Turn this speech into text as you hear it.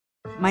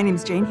My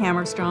name's Jane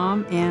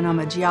Hammerstrom, and I'm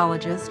a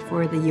geologist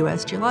for the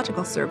U.S.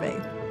 Geological Survey.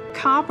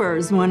 Copper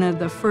is one of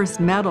the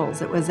first metals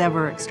that was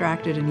ever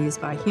extracted and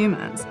used by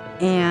humans.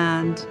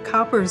 And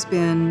copper's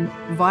been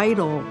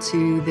vital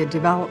to the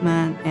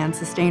development and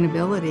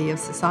sustainability of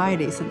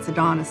society since the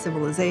dawn of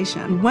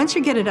civilization. Once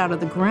you get it out of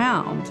the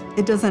ground,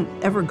 it doesn't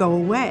ever go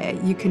away.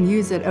 You can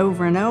use it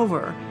over and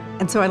over.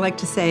 And so I like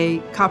to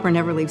say copper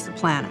never leaves the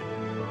planet.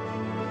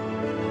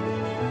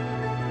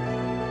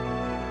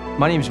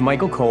 My name is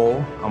Michael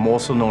Cole. I'm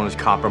also known as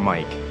Copper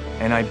Mike,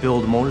 and I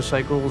build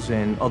motorcycles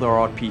and other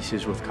art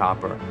pieces with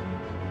copper.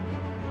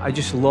 I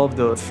just love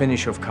the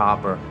finish of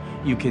copper.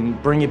 You can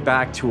bring it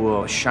back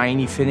to a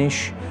shiny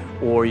finish,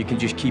 or you can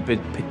just keep it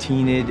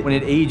patinaed. When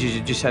it ages,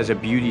 it just has a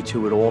beauty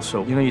to it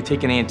also. You know, you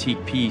take an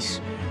antique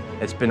piece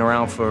that's been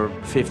around for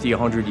 50,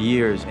 100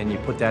 years, and you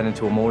put that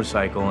into a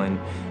motorcycle, and,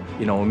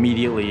 you know,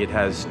 immediately it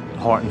has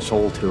heart and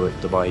soul to it,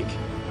 the bike.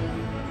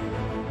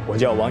 我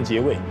叫王杰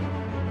卫。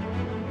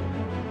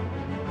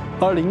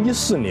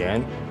2014年，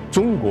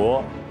中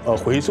国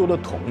回收的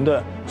铜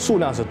的数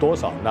量是多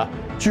少呢？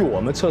据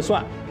我们测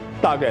算，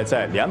大概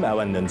在200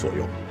万吨左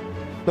右。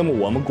那么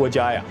我们国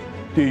家呀，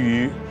对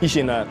于一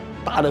些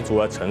大的主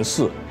要城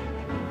市，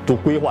都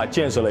规划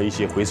建设了一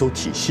些回收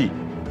体系，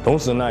同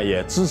时呢，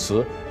也支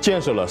持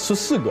建设了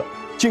14个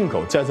进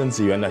口再生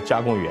资源的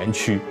加工园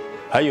区，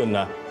还有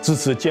呢，支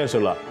持建设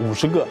了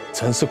50个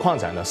城市矿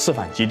产的示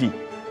范基地。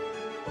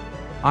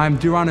 I'm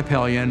Duran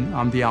Apelian.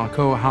 I'm the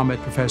Alcoa Hamid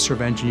Professor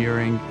of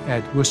Engineering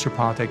at Worcester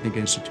Polytechnic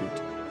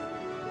Institute.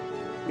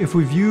 If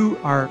we view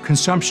our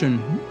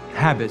consumption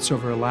habits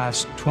over the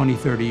last 20,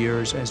 30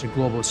 years as a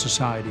global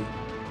society,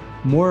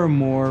 more and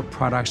more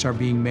products are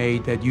being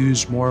made that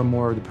use more and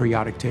more of the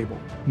periodic table,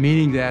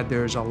 meaning that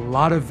there's a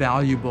lot of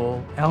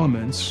valuable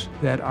elements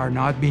that are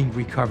not being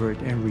recovered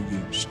and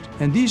reused.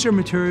 And these are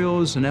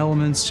materials and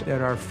elements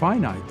that are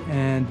finite,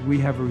 and we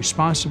have a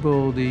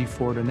responsibility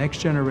for the next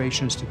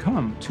generations to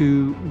come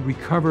to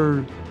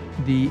recover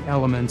the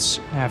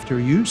elements after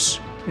use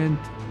and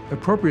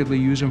appropriately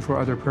use them for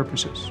other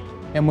purposes.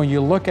 And when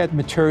you look at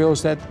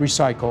materials that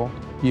recycle,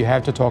 you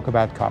have to talk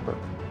about copper.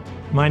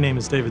 My name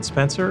is David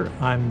Spencer.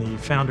 I'm the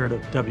founder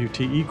of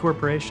WTE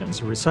Corporation, a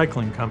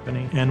recycling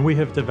company, and we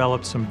have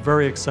developed some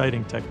very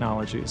exciting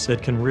technologies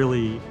that can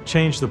really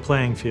change the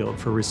playing field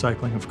for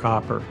recycling of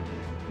copper.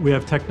 We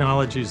have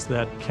technologies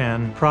that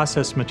can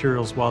process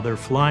materials while they're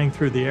flying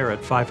through the air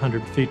at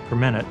 500 feet per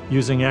minute,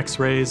 using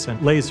X-rays and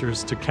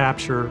lasers to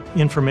capture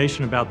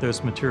information about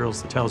those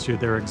materials that tells you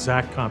their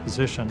exact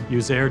composition.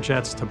 Use air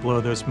jets to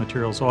blow those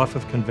materials off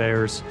of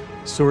conveyors,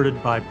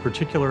 sorted by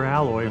particular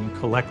alloy, and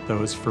collect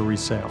those for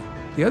resale.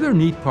 The other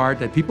neat part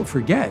that people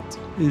forget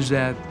is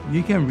that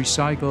you can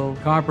recycle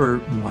copper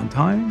 1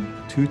 time,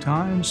 2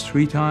 times,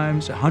 3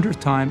 times, 100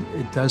 times,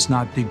 it does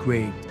not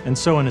degrade. And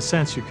so in a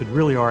sense, you could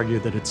really argue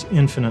that it's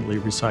infinitely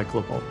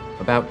recyclable.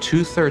 About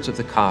 2/3 of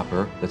the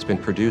copper that's been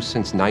produced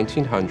since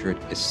 1900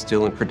 is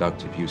still in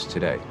productive use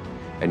today.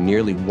 And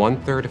nearly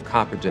 1/3 of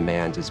copper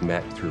demand is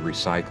met through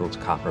recycled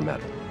copper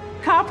metal.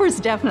 Copper is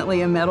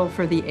definitely a metal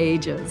for the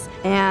ages,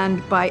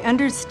 and by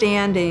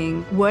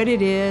understanding what it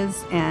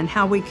is and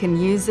how we can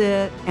use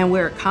it and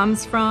where it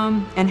comes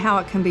from and how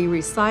it can be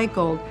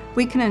recycled,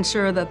 we can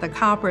ensure that the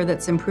copper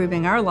that's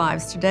improving our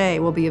lives today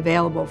will be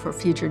available for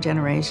future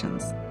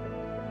generations.